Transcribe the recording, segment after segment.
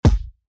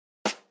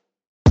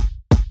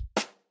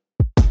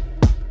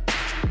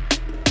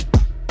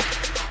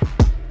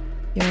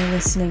You're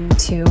listening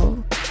to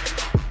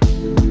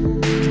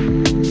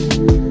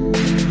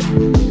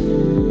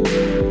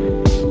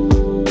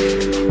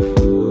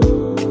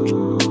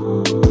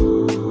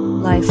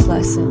Life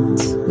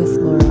Lessons with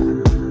Laura.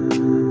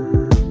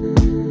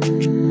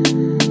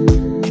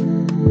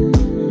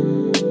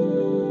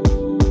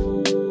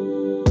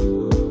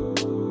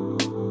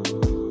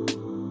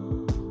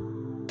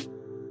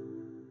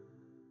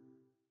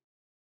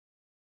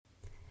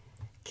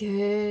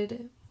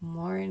 Good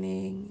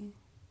morning.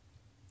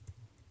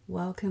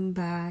 Welcome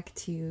back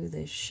to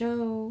the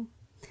show.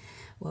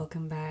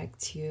 Welcome back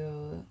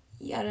to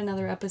yet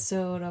another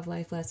episode of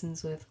Life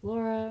Lessons with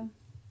Laura.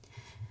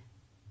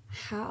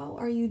 How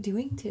are you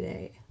doing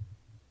today?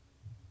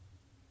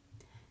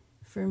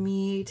 For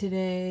me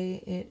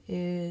today, it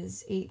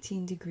is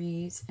 18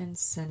 degrees and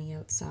sunny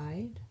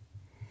outside.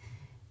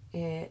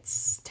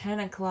 It's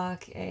 10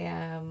 o'clock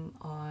a.m.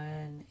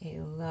 on a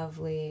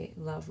lovely,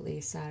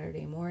 lovely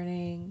Saturday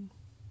morning.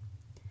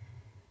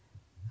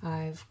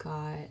 I've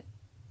got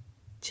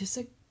just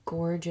a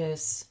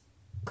gorgeous,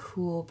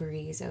 cool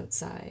breeze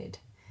outside.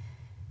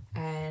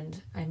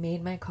 And I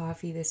made my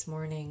coffee this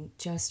morning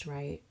just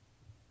right.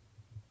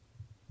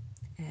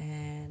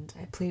 And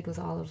I played with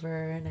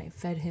Oliver and I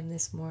fed him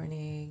this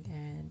morning.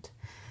 And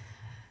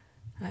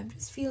I'm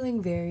just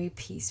feeling very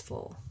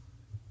peaceful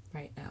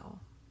right now.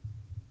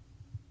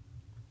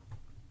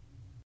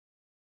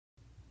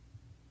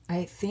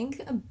 I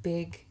think a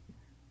big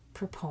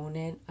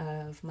proponent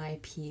of my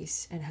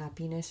peace and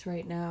happiness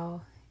right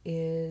now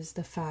is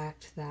the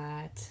fact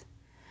that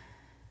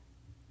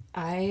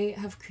I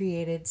have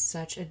created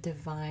such a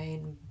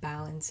divine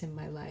balance in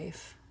my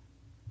life.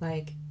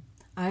 Like,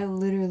 I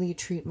literally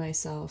treat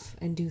myself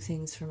and do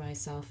things for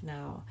myself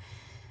now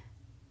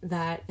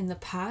that in the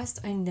past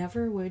I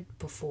never would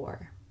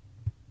before.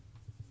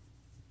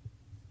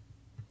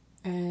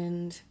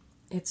 And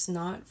it's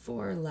not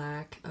for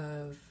lack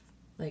of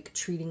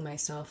treating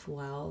myself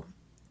well.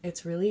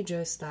 It's really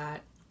just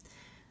that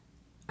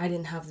I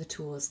didn't have the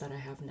tools that I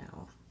have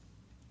now.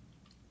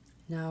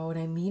 Now, what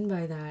I mean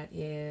by that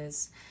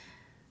is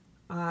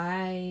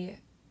I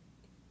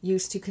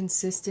used to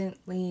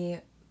consistently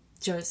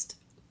just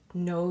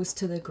nose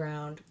to the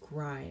ground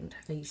grind.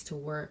 I used to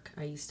work.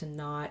 I used to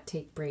not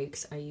take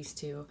breaks. I used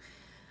to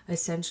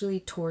essentially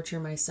torture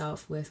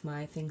myself with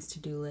my things to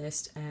do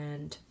list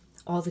and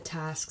all the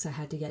tasks I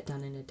had to get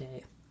done in a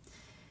day.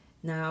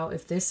 Now,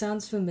 if this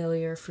sounds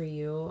familiar for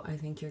you, I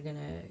think you're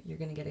gonna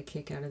get a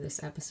kick out of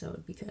this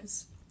episode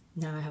because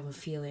now I have a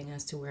feeling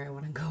as to where I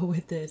want to go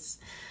with this.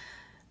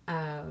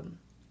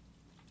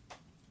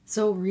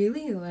 So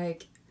really,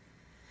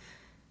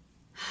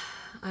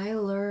 I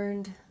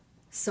learned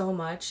so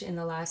much in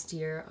the last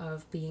year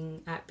of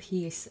being at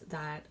peace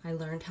that I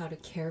learned how to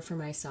care for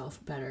myself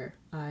better.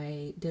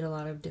 I did a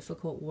lot of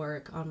difficult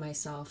work on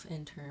myself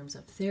in terms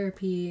of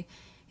therapy,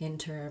 in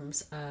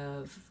terms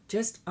of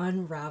just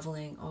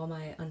unraveling all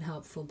my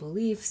unhelpful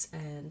beliefs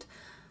and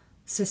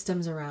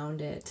systems around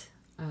it,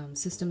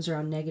 systems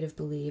around negative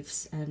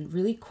beliefs, and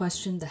really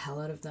questioned the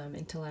hell out of them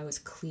until I was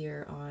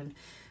clear on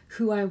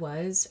who I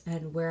was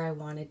and where I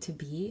wanted to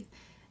be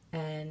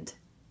and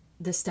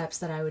the steps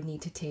that I would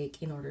need to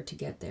take in order to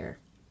get there.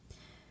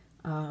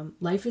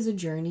 Life is a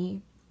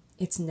journey.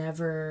 It's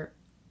never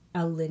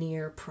a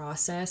linear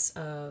process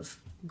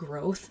of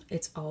growth.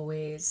 It's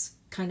always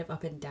kind of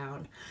up and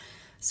down.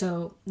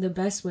 So the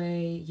best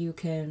way you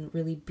can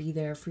really be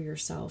there for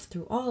yourself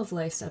through all of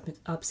life's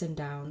ups and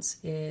downs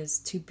is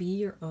to be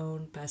your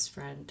own best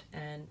friend.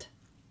 And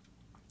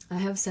I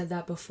have said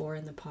that before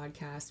in the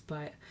podcast,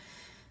 but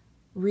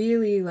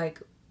really,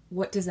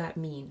 what does that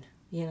mean?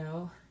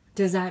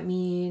 Does that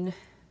mean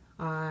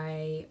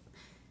I,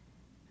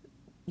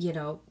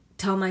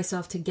 tell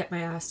myself to get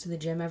my ass to the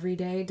gym every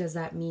day? Does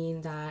that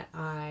mean that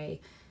I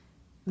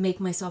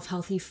make myself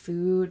healthy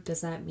food?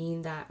 Does that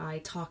mean that I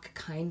talk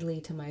kindly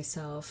to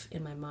myself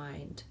in my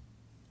mind?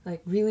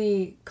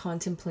 Really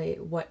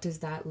contemplate, what does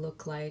that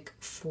look like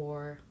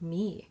for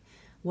me?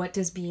 What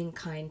does being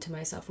kind to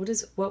myself,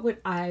 what would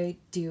I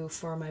do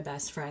for my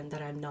best friend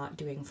that I'm not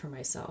doing for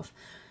myself?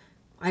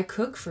 I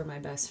cook for my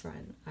best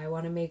friend. I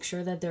want to make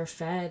sure that they're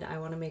fed. I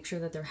want to make sure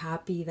that they're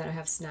happy, that I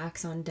have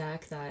snacks on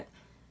deck, that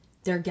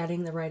they're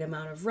getting the right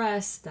amount of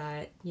rest,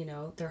 that,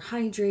 they're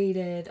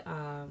hydrated.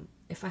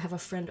 If I have a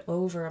friend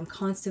over, I'm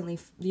constantly,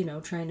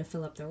 trying to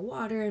fill up their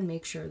water and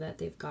make sure that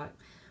they've got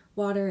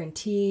water and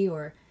tea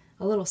or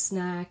a little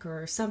snack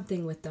or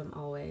something with them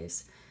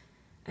always.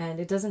 And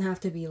it doesn't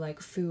have to be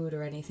food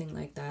or anything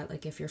like that.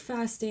 If you're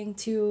fasting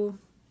too,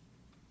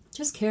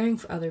 just caring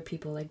for other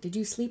people. Did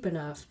you sleep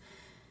enough?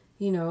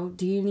 Do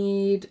you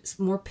need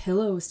more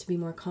pillows to be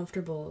more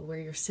comfortable where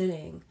you're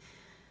sitting?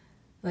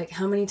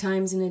 How many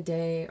times in a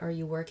day are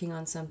you working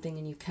on something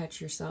and you catch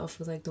yourself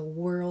with the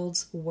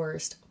world's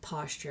worst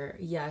posture?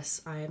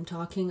 Yes, I am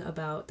talking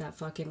about that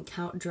fucking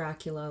Count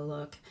Dracula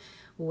look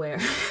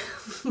where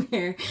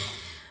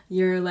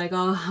you're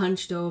all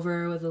hunched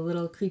over with the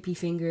little creepy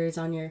fingers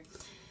on your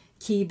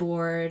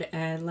keyboard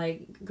and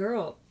like,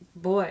 girl,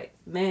 boy,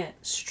 man,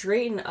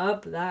 straighten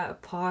up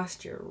that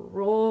posture.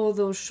 Roll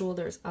those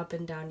shoulders up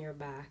and down your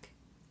back.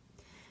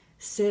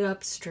 Sit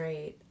up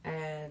straight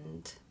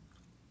and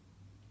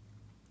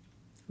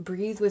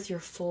breathe with your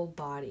full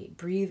body.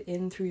 Breathe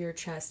in through your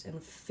chest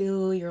and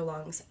fill your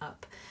lungs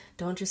up.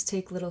 Don't just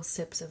take little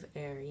sips of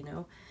air, you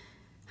know?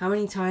 How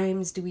many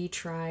times do we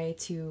try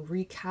to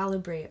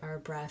recalibrate our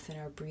breath and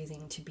our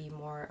breathing to be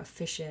more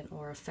efficient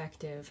or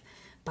effective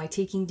by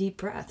taking deep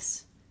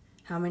breaths?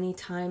 How many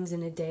times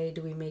in a day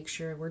do we make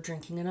sure we're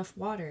drinking enough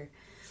water?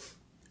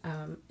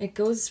 It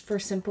goes for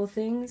simple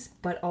things,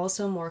 but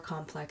also more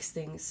complex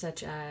things,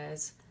 such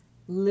as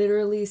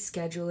literally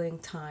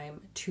scheduling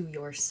time to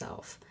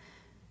yourself.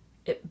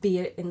 Be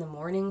it in the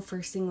morning,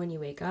 first thing when you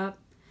wake up,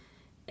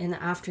 in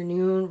the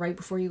afternoon, right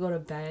before you go to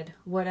bed,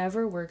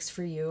 whatever works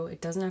for you. It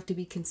doesn't have to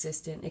be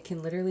consistent. It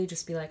can literally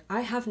just be like,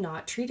 I have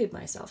not treated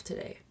myself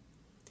today.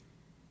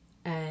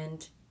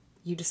 And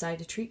you decide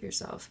to treat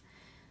yourself.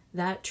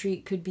 That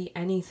treat could be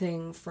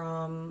anything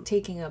from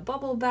taking a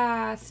bubble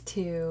bath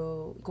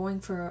to going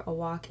for a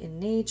walk in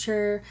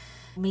nature.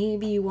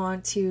 Maybe you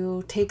want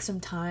to take some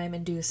time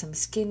and do some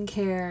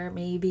skincare.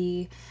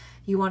 Maybe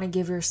you want to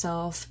give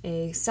yourself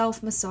a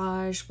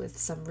self-massage with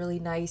some really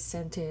nice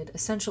scented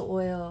essential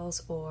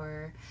oils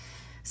or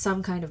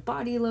some kind of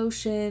body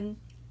lotion.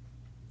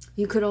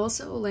 You could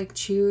also like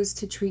choose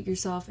to treat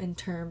yourself in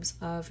terms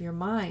of your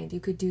mind.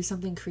 You could do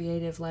something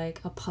creative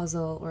like a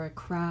puzzle or a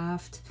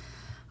craft.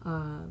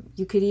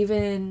 You could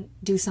even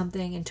do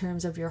something in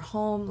terms of your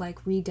home,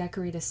 like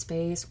redecorate a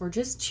space or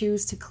just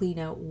choose to clean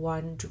out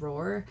one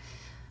drawer.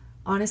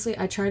 Honestly,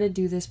 I try to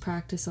do this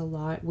practice a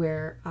lot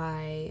where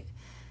I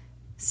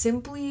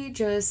simply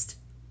just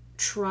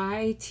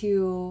try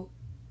to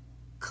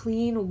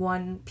clean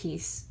one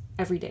piece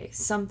every day,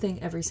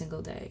 something every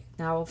single day.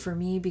 Now, for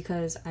me,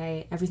 because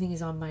everything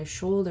is on my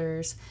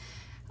shoulders,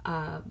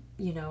 I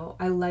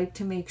like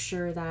to make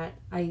sure that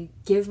I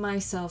give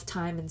myself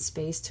time and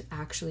space to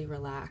actually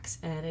relax.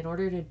 And in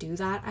order to do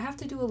that, I have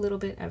to do a little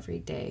bit every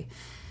day.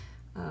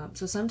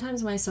 So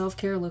sometimes my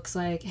self-care looks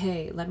like,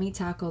 hey, let me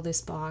tackle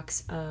this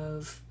box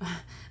of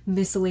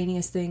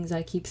miscellaneous things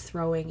I keep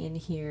throwing in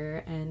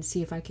here and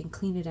see if I can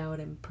clean it out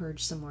and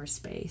purge some more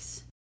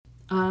space.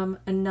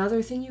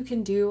 Another thing you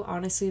can do,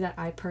 honestly, that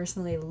I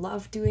personally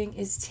love doing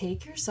is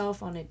take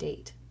yourself on a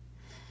date.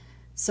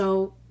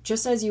 So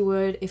just as you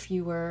would if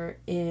you were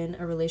in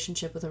a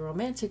relationship with a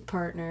romantic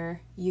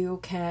partner, you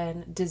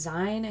can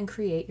design and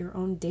create your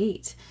own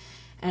date.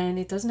 And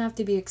it doesn't have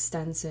to be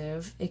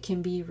extensive. It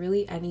can be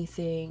really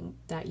anything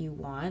that you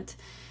want.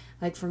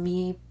 Like for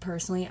me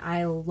personally,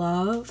 I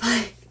love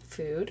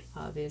food,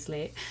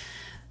 obviously.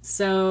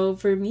 So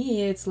for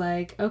me, it's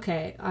like,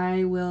 okay,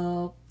 I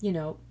will,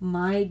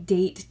 my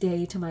date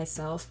day to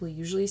myself will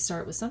usually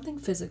start with something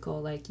physical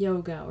like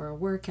yoga or a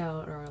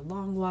workout or a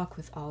long walk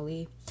with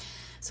Ollie.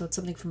 So it's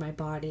something for my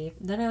body.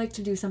 Then I like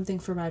to do something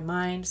for my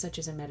mind, such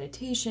as a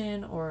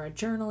meditation or a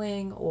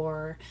journaling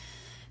or,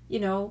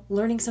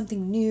 learning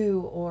something new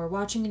or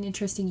watching an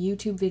interesting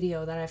YouTube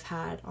video that I've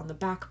had on the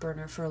back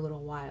burner for a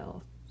little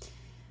while.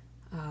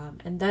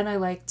 And then I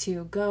like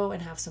to go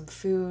and have some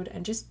food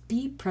and just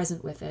be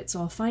present with it. So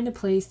I'll find a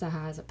place that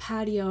has a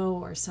patio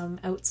or some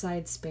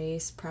outside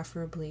space,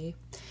 preferably.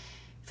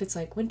 If it's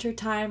like winter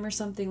time or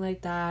something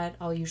like that,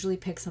 I'll usually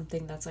pick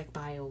something that's like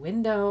by a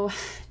window.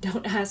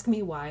 Don't ask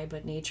me why,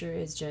 but nature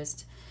is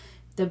just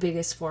the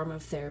biggest form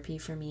of therapy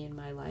for me in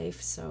my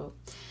life. So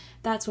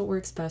that's what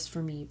works best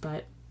for me.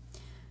 But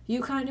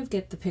you kind of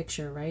get the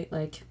picture, right?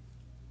 Like,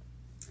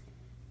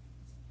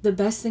 the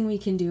best thing we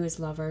can do is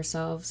love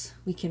ourselves.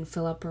 We can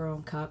fill up our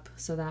own cup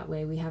so that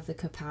way we have the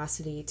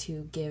capacity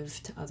to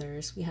give to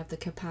others. We have the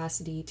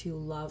capacity to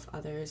love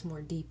others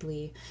more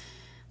deeply,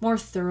 more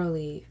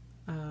thoroughly,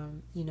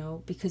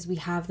 because we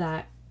have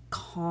that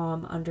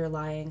calm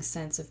underlying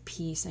sense of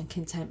peace and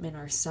contentment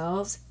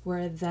ourselves.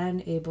 We're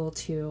then able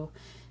to,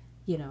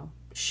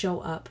 show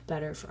up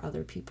better for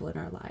other people in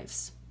our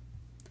lives.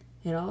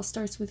 It all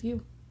starts with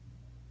you.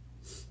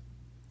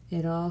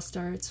 It all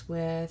starts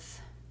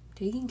with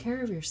taking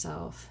care of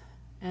yourself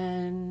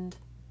and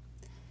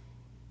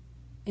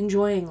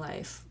enjoying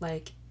life,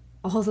 like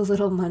all the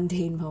little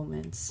mundane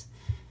moments.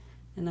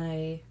 And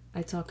I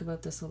talk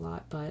about this a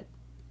lot, but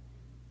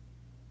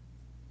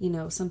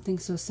something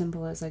so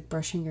simple as like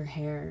brushing your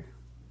hair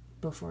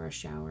before a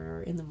shower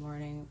or in the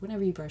morning,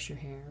 whenever you brush your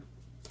hair.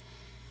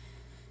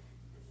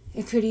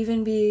 It could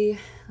even be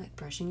like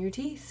brushing your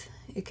teeth.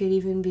 It could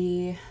even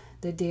be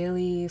the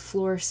daily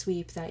floor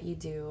sweep that you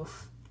do.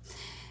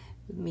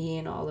 Me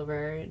and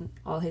Oliver and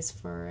all his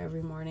fur,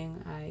 every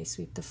morning I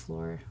sweep the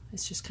floor.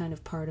 It's just kind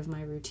of part of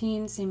my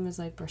routine, same as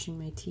like brushing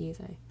my teeth.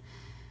 I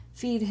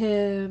feed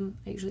him,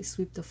 I usually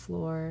sweep the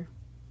floor,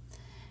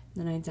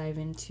 then I dive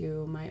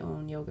into my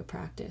own yoga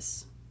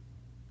practice.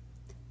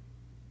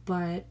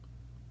 But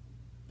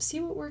see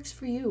what works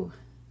for you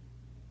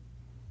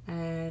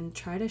and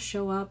try to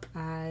show up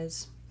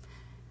as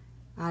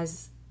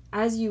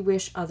you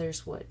wish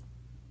others would.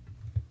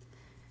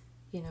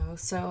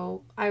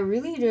 So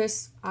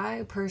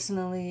I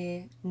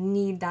personally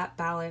need that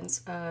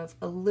balance of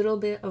a little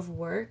bit of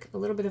work, a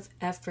little bit of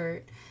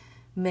effort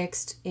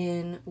mixed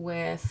in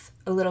with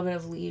a little bit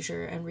of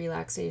leisure and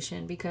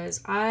relaxation,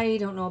 because I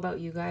don't know about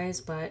you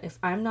guys, but if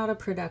I'm not a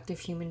productive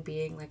human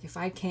being, like if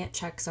I can't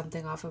check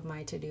something off of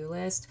my to-do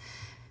list,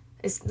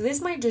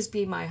 this might just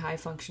be my high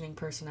functioning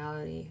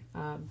personality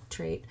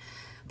trait,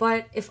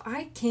 but if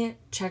I can't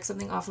check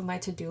something off of my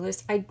to-do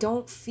list, I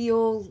don't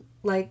feel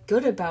like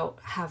good about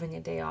having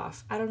a day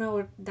off. I don't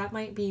know, that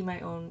might be my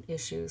own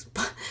issues,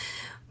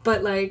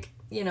 but like,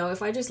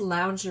 if I just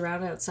lounged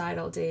around outside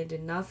all day and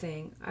did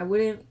nothing, I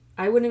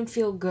wouldn't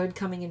feel good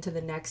coming into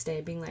the next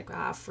day being like,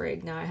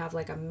 frig, now I have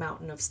like a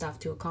mountain of stuff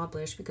to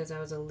accomplish because I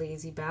was a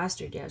lazy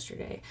bastard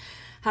yesterday.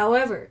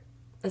 However,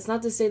 that's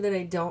not to say that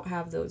I don't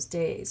have those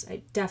days.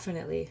 I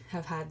definitely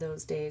have had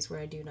those days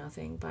where I do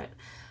nothing, but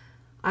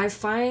I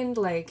find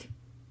like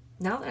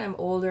now that I'm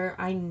older,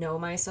 I know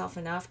myself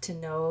enough to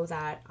know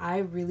that I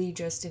really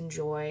just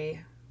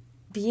enjoy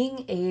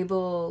being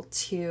able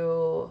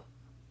to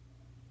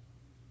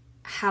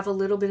have a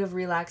little bit of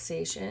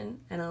relaxation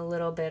and a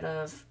little bit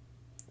of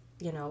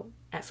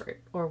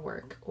effort or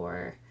work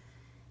or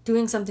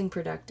doing something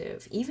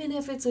productive, even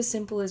if it's as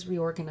simple as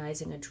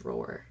reorganizing a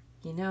drawer,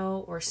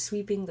 or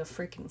sweeping the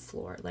freaking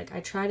floor. Like, I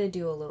try to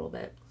do a little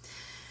bit.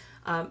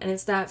 And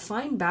it's that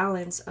fine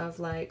balance of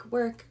like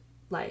work,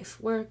 life.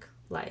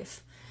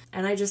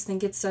 And I just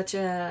think it's such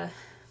a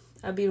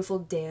beautiful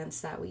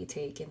dance that we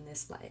take in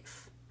this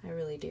life. I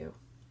really do.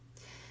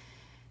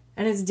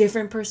 And it's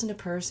different person to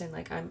person.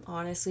 Like, I'm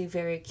honestly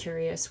very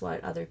curious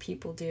what other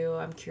people do.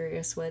 I'm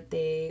curious what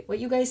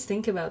you guys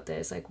think about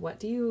this. Like,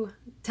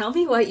 tell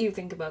me what you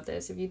think about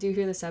this. If you do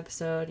hear this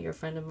episode, you're a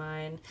friend of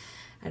mine.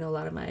 I know a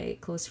lot of my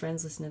close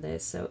friends listen to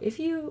this. So if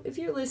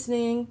you're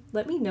listening,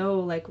 let me know,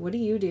 like, what do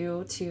you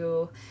do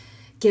to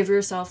give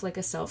yourself like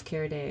a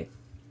self-care day?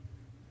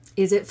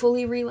 Is it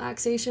fully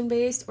relaxation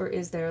based, or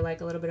is there like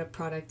a little bit of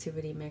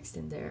productivity mixed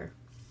in there?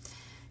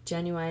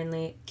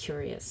 Genuinely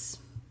curious.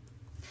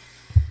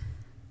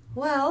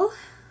 Well,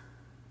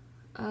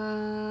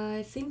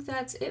 I think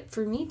that's it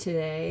for me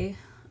today.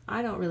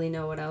 I don't really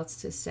know what else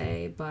to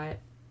say, but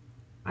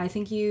I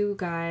think you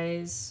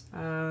guys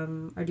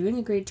are doing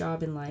a great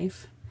job in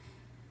life.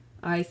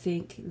 I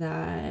think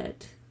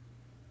that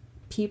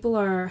people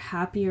are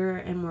happier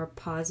and more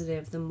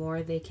positive the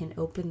more they can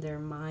open their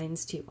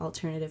minds to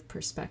alternative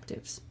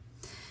perspectives.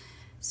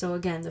 So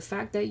again, the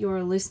fact that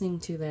you're listening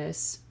to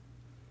this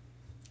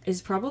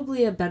is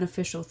probably a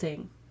beneficial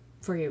thing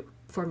for you,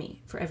 for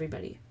me, for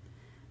everybody.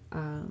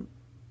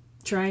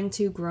 Trying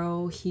to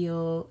grow,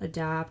 heal,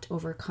 adapt,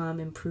 overcome,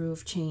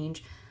 improve,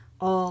 change,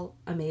 all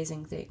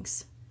amazing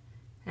things.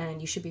 And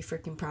you should be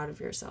freaking proud of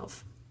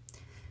yourself.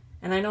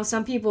 And I know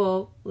some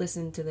people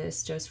listen to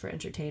this just for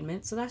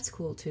entertainment, so that's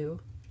cool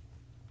too.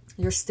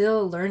 You're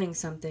still learning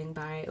something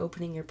by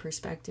opening your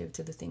perspective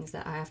to the things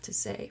that I have to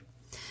say.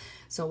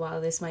 So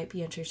while this might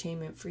be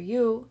entertainment for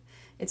you,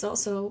 it's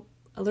also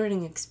a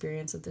learning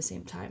experience at the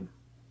same time.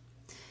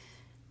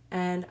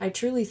 And I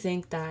truly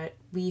think that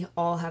we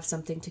all have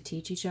something to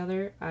teach each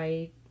other.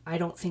 I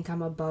don't think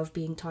I'm above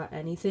being taught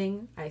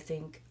anything. I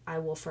think I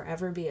will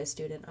forever be a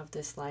student of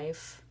this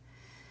life.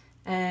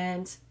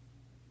 And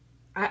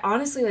I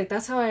honestly, like,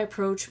 that's how I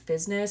approach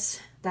business.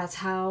 That's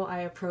how I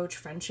approach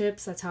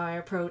friendships. That's how I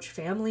approach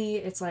family.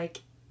 It's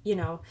like,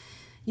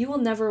 you will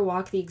never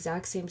walk the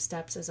exact same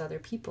steps as other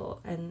people.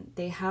 And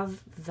they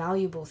have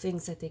valuable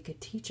things that they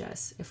could teach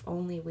us if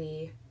only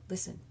we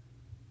listen.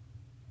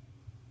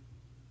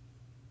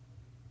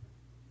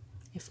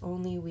 If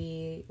only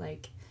we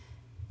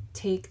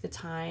take the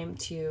time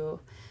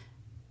to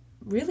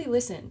really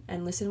listen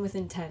and listen with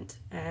intent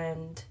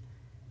and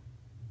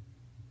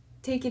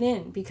take it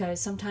in,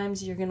 because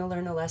sometimes you're going to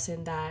learn a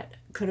lesson that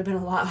could have been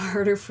a lot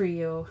harder for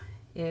you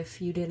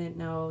if you didn't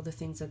know the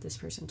things that this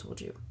person told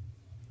you.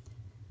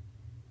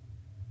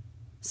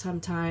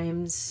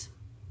 Sometimes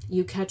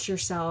you catch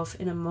yourself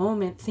in a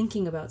moment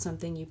thinking about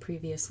something you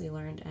previously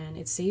learned, and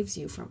it saves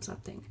you from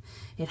something.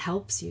 It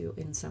helps you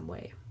in some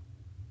way.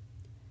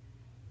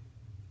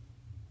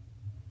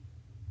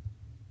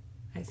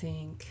 I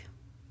think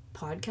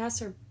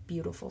podcasts are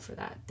beautiful for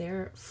that.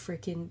 They're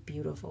freaking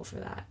beautiful for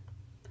that.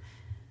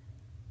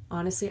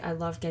 Honestly, I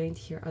love getting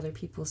to hear other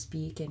people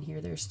speak and hear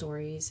their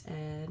stories,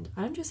 and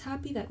I'm just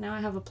happy that now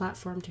I have a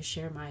platform to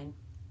share mine.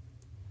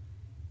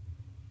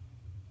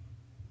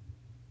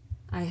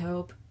 I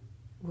hope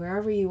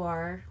wherever you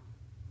are,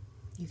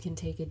 you can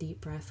take a deep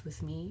breath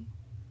with me.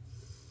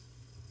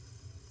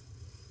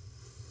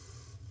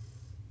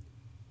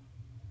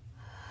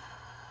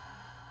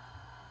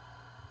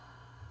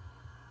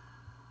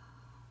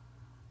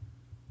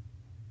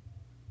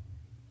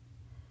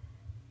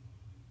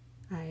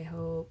 I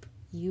hope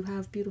you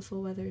have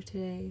beautiful weather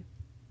today,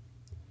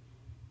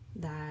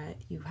 that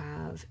you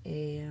have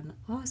an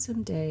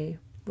awesome day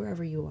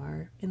wherever you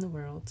are in the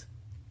world,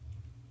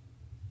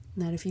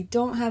 and that if you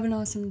don't have an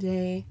awesome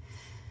day,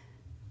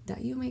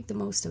 that you make the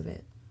most of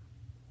it.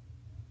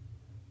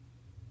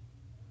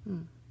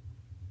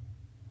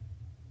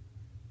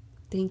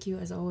 thank you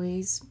as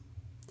always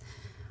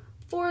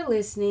for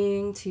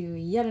listening to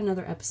yet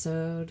another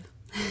episode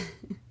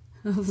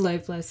of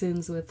Life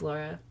Lessons with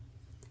Laura.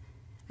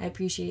 I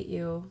appreciate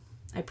you.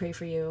 I pray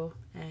for you,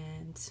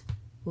 and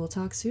we'll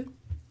talk soon.